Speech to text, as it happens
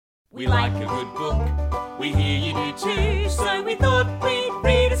We like a good book, we hear you do too, so we thought we'd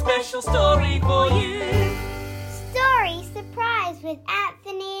read a special story for you. Story Surprise with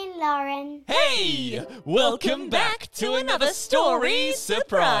Anthony and Lauren. Hey! Welcome back to another Story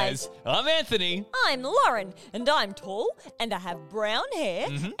Surprise. I'm Anthony. I'm Lauren, and I'm tall, and I have brown hair,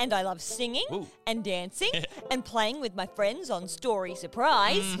 and I love singing and dancing and playing with my friends on Story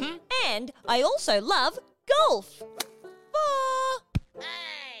Surprise, and I also love golf.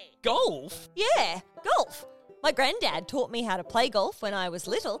 Golf? Yeah, golf. My granddad taught me how to play golf when I was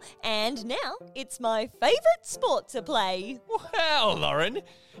little, and now it's my favourite sport to play. Wow, Lauren.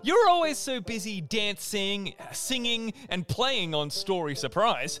 You're always so busy dancing, singing, and playing on Story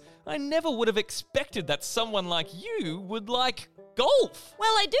Surprise. I never would have expected that someone like you would like golf.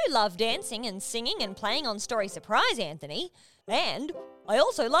 Well, I do love dancing and singing and playing on Story Surprise, Anthony. And I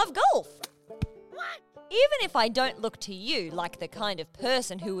also love golf. Even if I don't look to you like the kind of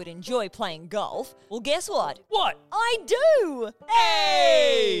person who would enjoy playing golf, well, guess what? What? I do!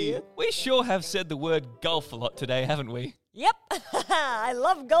 Hey! We sure have said the word golf a lot today, haven't we? Yep, I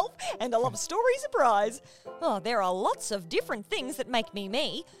love golf and I love Story Surprise. Oh, there are lots of different things that make me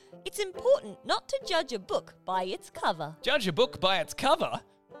me. It's important not to judge a book by its cover. Judge a book by its cover?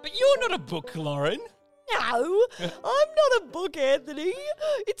 But you're not a book, Lauren. No, I'm not a book, Anthony.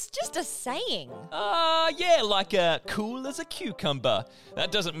 It's just a saying. Yeah, like cool as a cucumber.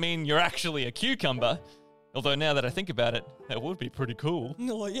 That doesn't mean you're actually a cucumber. Although now that I think about it, that would be pretty cool.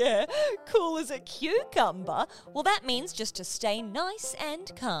 Oh yeah, cool as a cucumber. Well, that means just to stay nice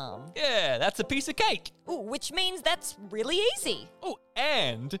and calm. Yeah, that's a piece of cake. Ooh, which means that's really easy. Oh,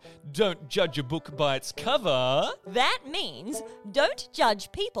 and don't judge a book by its cover. That means don't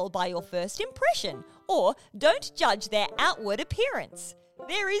judge people by your first impression, or don't judge their outward appearance.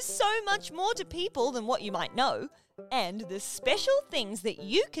 There is so much more to people than what you might know, and the special things that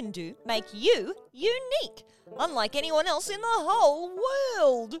you can do make you unique, unlike anyone else in the whole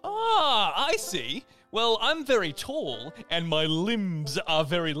world. Ah, I see. Well, I'm very tall, and my limbs are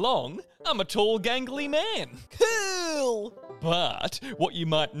very long. I'm a tall, gangly man. Cool! But what you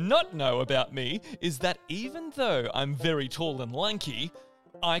might not know about me is that even though I'm very tall and lanky,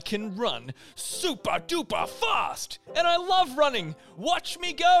 I can run super duper fast. And I love running. Watch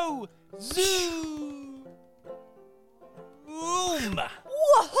me go. Zoom. Boom.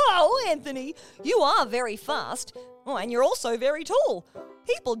 Whoa, Anthony, you are very fast. Oh, and you're also very tall.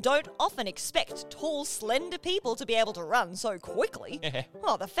 People don't often expect tall, slender people to be able to run so quickly.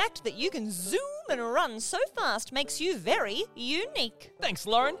 Oh, the fact that you can zoom and run so fast makes you very unique. Thanks,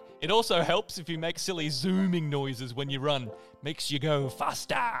 Lauren. It also helps if you make silly zooming noises when you run. Makes you go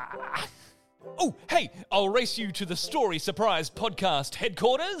faster. Oh, hey, I'll race you to the Story Surprise podcast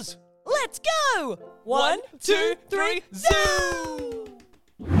headquarters. Let's go! 1, 2, 3, zoom!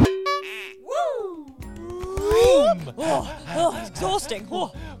 Woo! Boom! Oh, exhausting.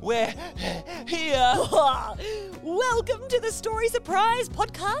 Oh. We're here. Welcome to the Story Surprise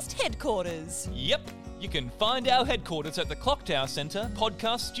podcast headquarters. Yep, you can find our headquarters at the Clocktower Centre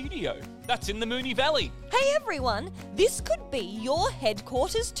podcast studio. That's in the Moonee Valley. Hey everyone, this could be your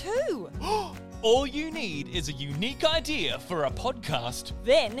headquarters too. All you need is a unique idea for a podcast.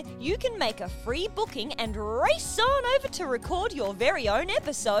 Then you can make a free booking and race on over to record your very own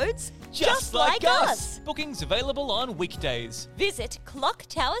episodes, just like us. Bookings available on weekdays. Visit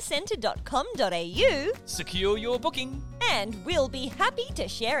clocktowercentre.com.au. Secure your booking. And we'll be happy to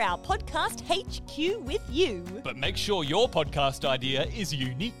share our podcast HQ with you. But make sure your podcast idea is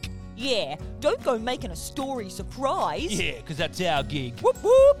unique. Yeah, don't go making a story surprise. Yeah, because that's our gig. Whoop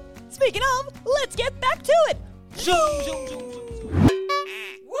whoop. Speaking of, let's get back to it. Zoom, zoom, zoom, zoom.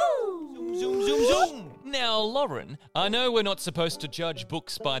 Woo! Zoom, zoom, zoom. Now, Lauren, I know we're not supposed to judge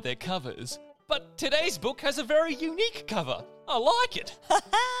books by their covers, but today's book has a very unique cover. I like it.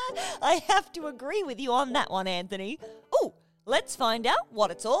 I have to agree with you on that one, Anthony. Oh, let's find out what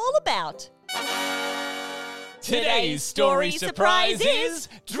it's all about. Today's story surprise is,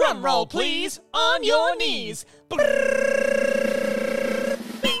 drum roll please, On Your Knees.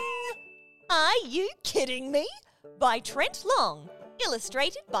 Are You Kidding Me? By Trent Long.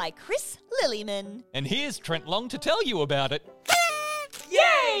 Illustrated by Chris Lillyman. And here's Trent Long to tell you about it.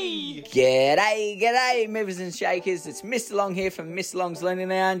 Yay! G'day, movers and shakers. It's Mr. Long here from Mr. Long's Learning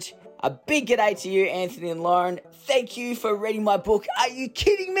Lounge. A big g'day to you, Anthony and Lauren. Thank you for reading my book. Are You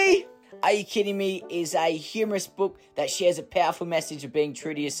Kidding Me? Are You Kidding Me is a humorous book that shares a powerful message of being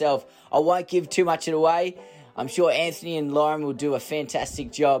true to yourself. I won't give too much of it away. I'm sure Anthony and Lauren will do a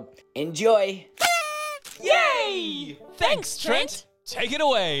fantastic job. Enjoy! Yay! Thanks, Trent. Take it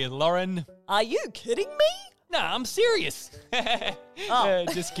away, Lauren. Are you kidding me? Nah, I'm serious.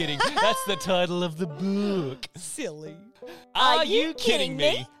 Just kidding. That's the title of the book. Silly. Are you kidding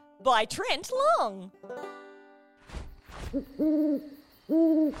me? By Trent Long.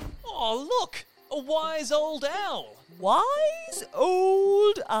 Oh, look! A wise old owl. Wise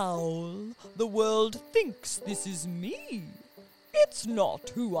old owl, the world thinks this is me. It's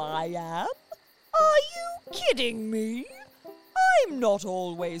not who I am. Are you kidding me? I'm not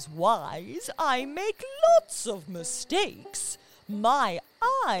always wise. I make lots of mistakes. My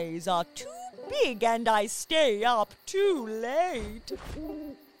eyes are too big and I stay up too late.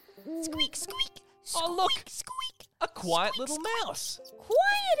 Squeak, squeak, squeak, Oh, look. squeak. A quiet little mouse.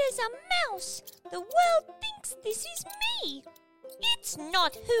 Quiet as a mouse. The world thinks this is me. It's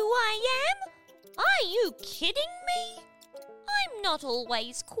not who I am. Are you kidding me? I'm not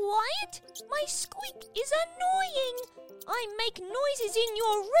always quiet. My squeak is annoying. I make noises in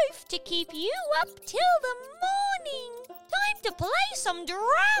your roof to keep you up till the morning. Time to play some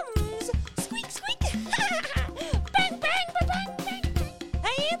drums. Squeak, squeak. Bang, bang, bang, bang, bang.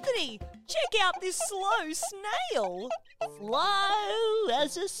 Hey, Anthony, check out this slow snail. Slow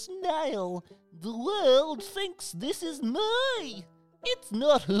as a snail. The world thinks this is me. It's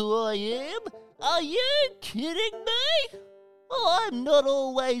not who I am. Are you kidding me? I'm not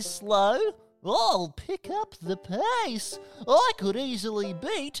always slow. I'll pick up the pace. I could easily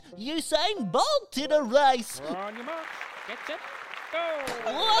beat Usain Bolt in a race. On your mark, get set, go!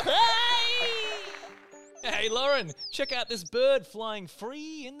 Whoa-hey! Hey, Lauren, check out this bird flying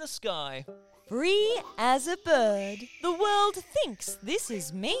free in the sky. Free as a bird, the world thinks this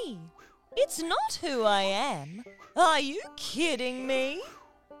is me. It's not who I am. Are you kidding me?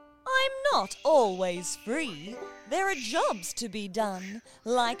 I'm not always free. There are jobs to be done,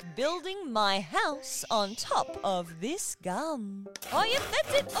 like building my house on top of this gum. Oh, yep,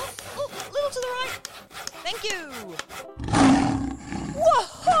 that's it. Oh, little to the right. Thank you.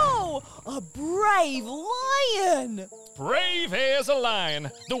 Whoa! A brave lion! Brave as a lion.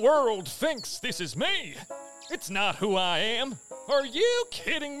 The world thinks this is me. It's not who I am. Are you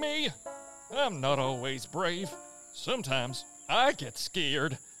kidding me? I'm not always brave. Sometimes I get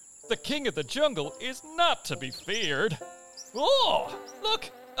scared. The king of the jungle is not to be feared. Oh, look,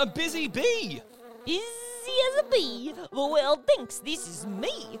 a busy bee. Busy as a bee, the world thinks this is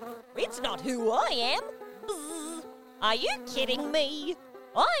me. It's not who I am. Bzz. Are you kidding me?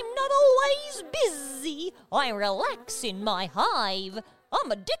 I'm not always busy. I relax in my hive.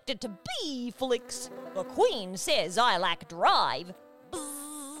 I'm addicted to bee flicks. The queen says I lack drive.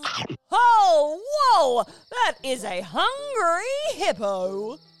 Bzz. Oh, whoa! That is a hungry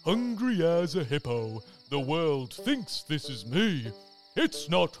hippo. Hungry as a hippo. The world thinks this is me. It's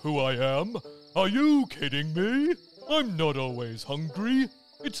not who I am. Are you kidding me? I'm not always hungry.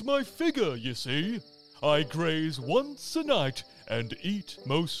 It's my figure, you see. I graze once a night and eat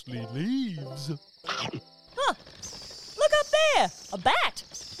mostly leaves. Huh. Look up there! A bat!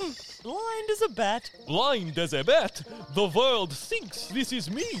 Blind as a bat. Blind as a bat. The world thinks this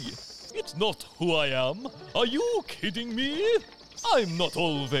is me. It's not who I am. Are you kidding me? I'm not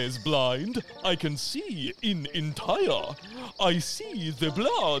always blind. I can see in entire. I see the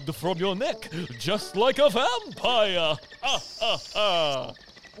blood from your neck, just like a vampire. Ha ha ha.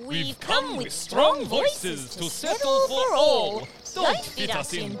 We've come with strong voices to settle for all. Don't fit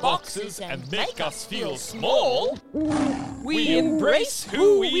us in boxes and make us feel small. We embrace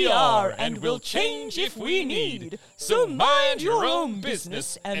who we are and will change if we need. So mind your own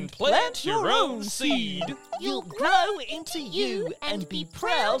business and plant your own seed. You'll grow into you and be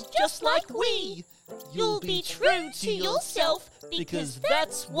proud just like we. You'll be true to yourself because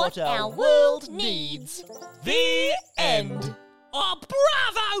that's what our world needs. The end. Oh,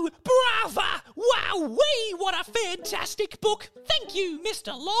 bravo! Bravo! Wow-wee, what a fantastic book! Thank you,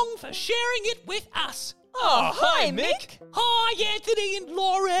 Mr. Long, for sharing it with us. Oh, hi, Mick. Hi, Anthony and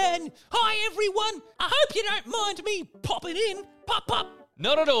Lauren. Hi, everyone. I hope you don't mind me popping in. Pop.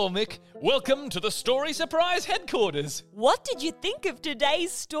 Not at all, Mick. Welcome to the Story Surprise headquarters. What did you think of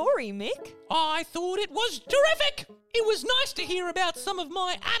today's story, Mick? I thought it was terrific. It was nice to hear about some of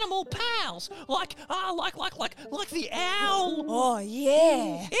my animal pals, like the owl. Oh,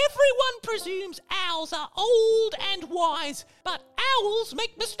 yeah. Everyone presumes owls are old and wise, but owls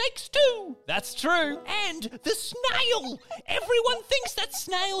make mistakes too. That's true. And the snail. Everyone thinks that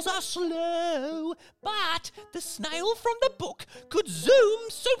snails are slow, but the snail from the book could zoom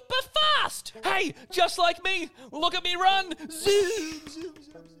super fast. Hey, just like me. Look at me run. Zoom, zoom,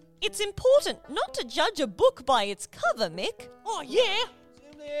 zoom. It's important not to judge a book by its cover, Mick. Oh, yeah?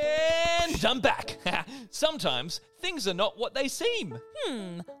 And I'm back. Sometimes things are not what they seem.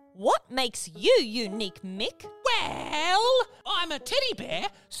 What makes you unique, Mick? Well, I'm a teddy bear,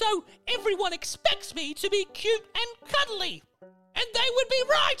 so everyone expects me to be cute and cuddly. And they would be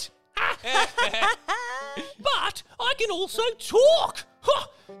right. But I can also talk. Huh,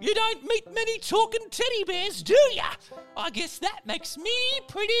 you don't meet many talking teddy bears, do ya? I guess that makes me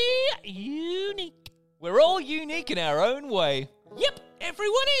pretty unique. We're all unique in our own way. Yep,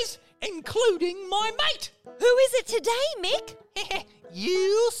 everyone is, including my mate. Who is it today, Mick?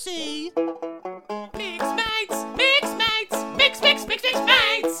 You'll see. Mix mates, mix mates, mix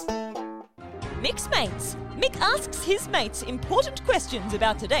mates. Mix Mates. Mick asks his mates important questions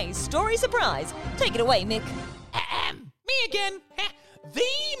about today's story surprise. Take it away, Mick. Me again.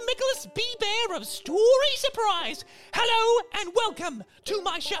 The Nicholas B. Bear of Story Surprise. Hello and welcome to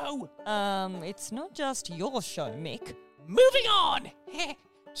my show. It's not just your show, Mick. Moving on.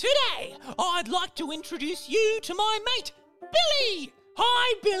 Today, I'd like to introduce you to my mate, Billy.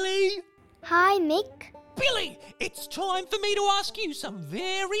 Hi, Billy. Hi, Mick. Billy, it's time for me to ask you some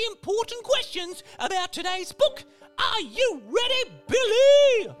very important questions about today's book. Are you ready,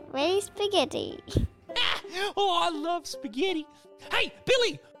 Billy? Ready, spaghetti. Oh, I love spaghetti. Hey,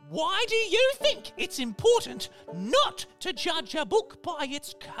 Billy, why do you think it's important not to judge a book by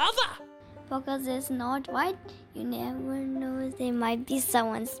its cover? Because it's not white, you never know, there might be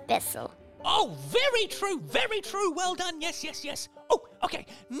someone special. Oh, very true, very true. Well done. Yes. Oh, okay.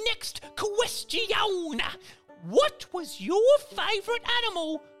 Next question. What was your favourite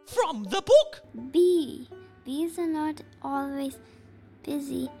animal from the book? Bee. Bees are not always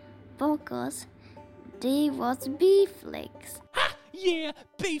busy because they was bee flicks. Ha! Yeah,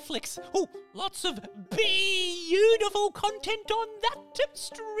 Beeflix. Oh, lots of beautiful content on that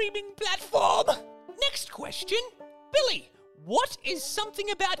streaming platform. Next question. Billy, what is something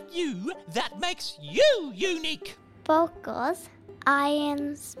about you that makes you unique? Because I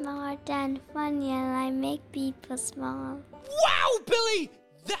am smart and funny and I make people smile. Wow, Billy!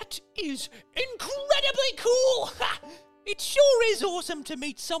 That is incredibly cool! Ha! It sure is awesome to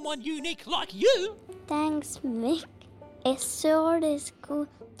meet someone unique like you. Thanks, Mick. It sure is cool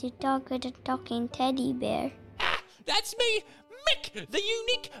to talk with a talking teddy bear. Ah, that's me, Mick, the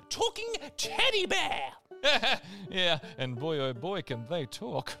unique talking teddy bear. Yeah, and boy oh boy can they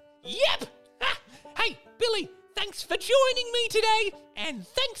talk. Yep! Ha! Hey, Billy, thanks for joining me today, and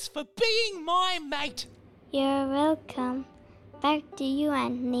thanks for being my mate. You're welcome. Back to you,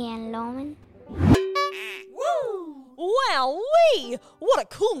 Anthony and Lauren. Wowee! What a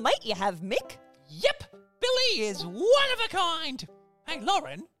cool mate you have, Mick. Yep, Billy is one of a kind. Hey,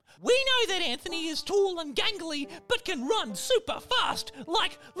 Lauren, we know that Anthony is tall and gangly, but can run super fast,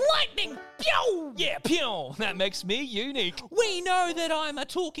 like lightning. Pew! Yeah, pew! That makes me unique. We know that I'm a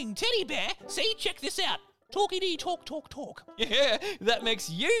talking teddy bear. See, check this out. Talky-dee, talk, talk, talk. Yeah, that makes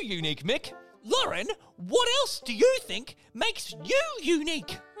you unique, Mick. Lauren, what else do you think makes you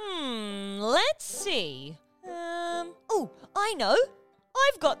unique? Let's see. Oh, I know.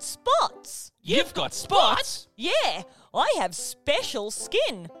 I've got spots. You've got spots? Yeah, I have special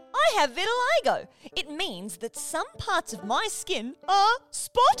skin. I have vitiligo. It means that some parts of my skin are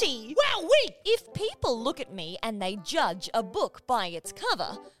spotty. Wowee! If people look at me and they judge a book by its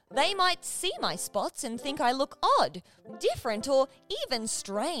cover, they might see my spots and think I look odd, different, or even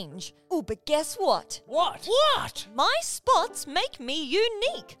strange. Oh, but guess what? What? My spots make me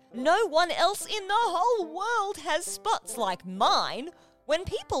unique. No one else in the whole world has spots like mine. When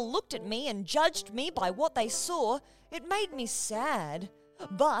people looked at me and judged me by what they saw, it made me sad.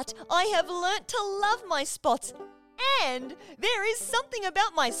 But I have learnt to love my spots, and there is something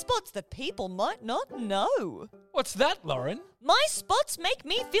about my spots that people might not know. What's that, Lauren? My spots make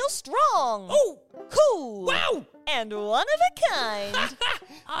me feel strong. Oh! Cool. Wow! And one of a kind.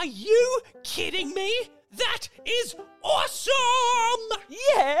 Are you kidding me? That is awesome!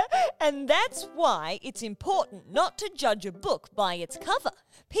 Yeah, and that's why it's important not to judge a book by its cover.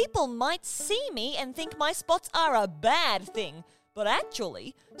 People might see me and think my spots are a bad thing, but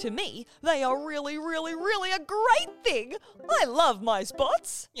actually, to me, they are really, really, really a great thing. I love my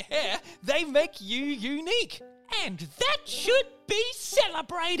spots. Yeah, they make you unique, and that should be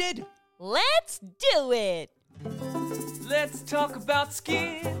celebrated. Let's do it. Let's talk about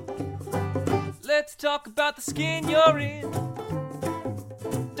skin. Let's talk about the skin you're in.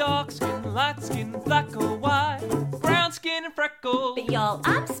 Dark skin, light skin, black or white, brown skin and freckles. But y'all,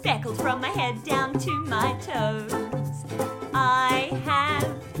 I'm speckled from my head down to my toes. I have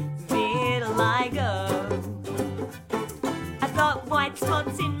vitiligo. I've got white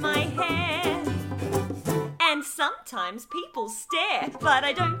spots in my hair and Sometimes people stare, but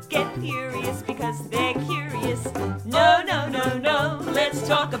I don't get furious because they're curious. No, no, no, no, let's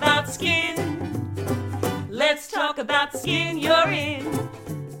talk about skin. Let's talk about the skin you're in.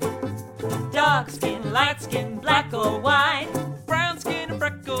 Dark skin, light skin, black or white, Brown skin and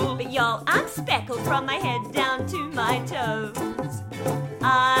freckle. but y'all, I'm speckled from my head down to my toes.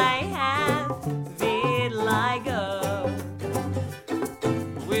 I have vitiligo.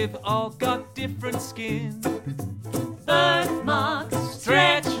 We've all got different skin. Birthmarks,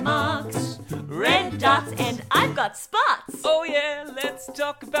 stretch marks, red dots, and I've got spots. Oh yeah, let's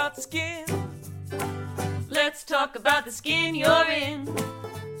talk about skin. Let's talk about the skin you're in.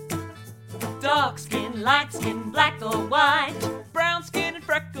 Dark skin, light skin, black or white, Brown skin and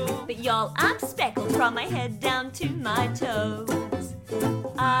freckle. but y'all, I'm speckled from my head down to my toes.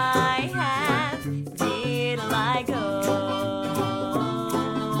 I have vitiligo.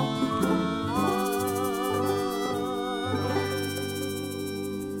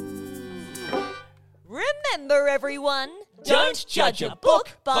 Remember, everyone, Don't judge a book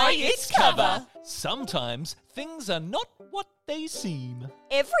by its cover. Sometimes things are not what they seem.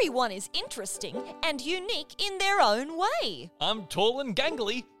 Everyone is interesting and unique in their own way. I'm tall and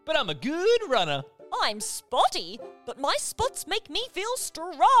gangly, but I'm a good runner. I'm spotty, but my spots make me feel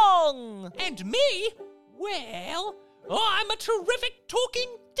strong. And me? Well, I'm a terrific talking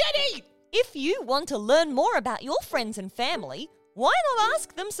daddy. If you want to learn more about your friends and family, why not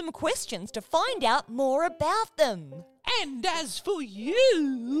ask them some questions to find out more about them? And as for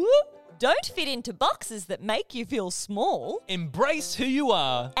you, Don't fit into boxes that make you feel small. Embrace who you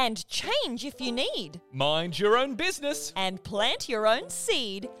are. And change if you need. Mind your own business. And plant your own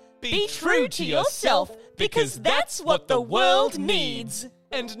seed. Be true to yourself, because that's what the world needs.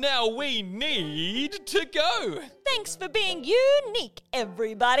 And now we need to go. Thanks for being unique,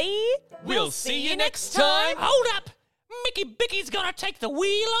 everybody. We'll see you next time. hold up. Mickey Bicky's gonna take the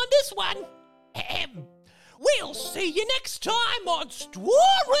wheel on this one. Ahem. We'll see you next time on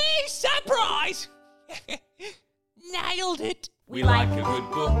Story Surprise. Nailed it. We like a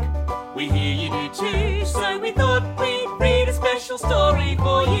good book, we hear you do too, so we thought we'd read a special story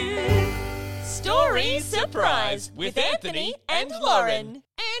for you. Story Surprise with Anthony and Lauren.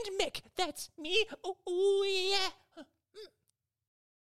 And Mick, that's me. Oh, yeah.